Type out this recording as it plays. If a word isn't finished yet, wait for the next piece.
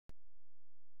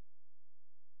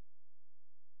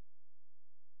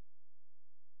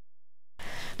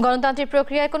গণতান্ত্রিক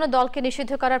প্রক্রিয়ায় কোনো দলকে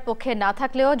নিষিদ্ধ করার পক্ষে না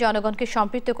থাকলেও জনগণকে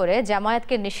সম্পৃক্ত করে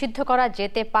জামায়াতকে নিষিদ্ধ করা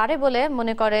যেতে পারে বলে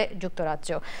মনে করে যুক্তরাজ্য।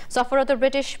 সফররত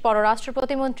ব্রিটিশ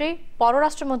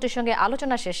পররাষ্ট্রমন্ত্রীর সঙ্গে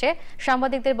আলোচনা শেষে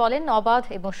সাংবাদিকদের বলেন, অবাধ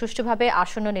এবং সুষ্ঠুভাবে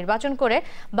আসন্ন নির্বাচন করে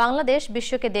বাংলাদেশ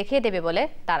বিশ্বকে দেখিয়ে দেবে বলে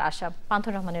তার আশা।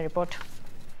 পান্থর রহমানের রিপোর্ট।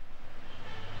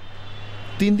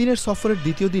 3 দিনের সফরের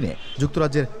দ্বিতীয় দিনে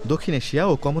যুক্তরাজ্যের দক্ষিণ এশিয়া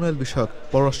ও কমনওয়েলথ বিষয়ক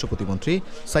পররাষ্ট্র প্রতিমন্ত্রী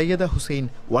সাইয়েদা হুসেইন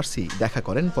ওয়ারসি দেখা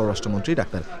করেন পররাষ্ট্রমন্ত্রী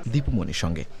ডাক্তার দীপুমনির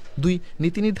সঙ্গে। দুই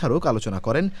নীতি নির্ধারক আলোচনা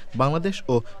করেন বাংলাদেশ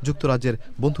ও যুক্তরাজ্যের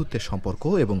বন্ধুত্বের সম্পর্ক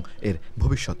এবং এর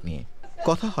ভবিষ্যৎ নিয়ে।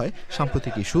 কথা হয়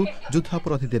সাম্প্রতিক ইস্যু,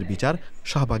 যুদ্ধাপরাধীদের বিচার,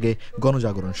 শাহবাগে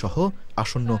গণজাগরণ সহ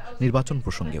আসন্ন নির্বাচন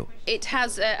প্রসঙ্গেও। It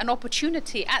has an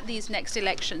opportunity at these next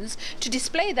elections to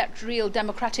display that real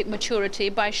democratic maturity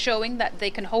by showing that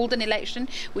they can hold an election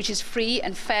which is free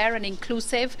and fair and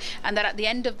inclusive, and that at the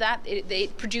end of that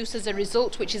it produces a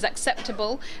result which is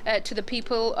acceptable to the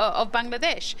people of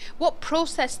Bangladesh. What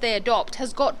process they adopt has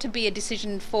got to be a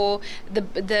decision for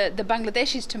the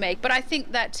Bangladeshis to make, but I think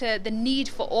that the need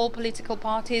for all political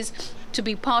parties to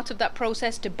be part of that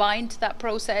process, to bind to that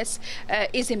process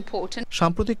is important.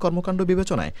 সাম্প্রতিক কর্মকাণ্ড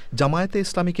বিবেচনায় জামায়াতে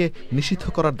ইসলামীকে নিষিদ্ধ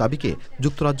করার দাবিকে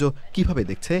যুক্তরাজ্য কিভাবে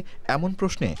দেখছে এমন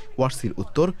প্রশ্নে ওয়ারসির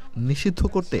উত্তর, নিষিদ্ধ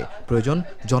করতে প্রয়োজন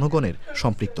জনগণের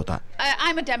সম্পৃক্ততা।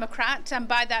 I'm a Democrat, and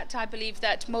by that I believe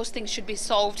that most things should be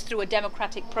solved through a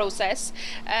democratic process.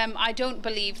 I don't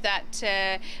believe that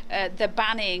the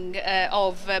banning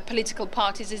of political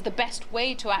parties is the best way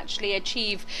to actually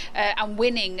achieve and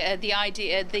winning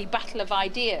the battle of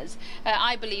ideas.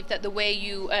 I believe that the way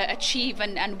you achieve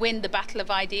and win the battle of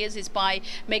ideas is by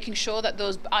making sure that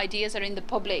those ideas are in the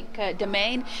public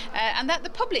domain, and that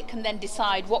the public can then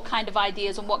decide what kind of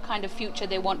ideas and what kind of future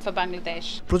they want for Bangladesh.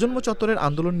 প্রজন্ম চত্বরের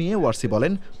আন্দোলন নিয়ে ওয়ারসি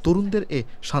বলেন, তরুণদের এ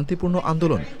শান্তিপূর্ণ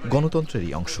আন্দোলন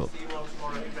গণতন্ত্রেরই অংশ।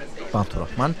 পান্থর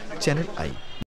Rahman, channel I.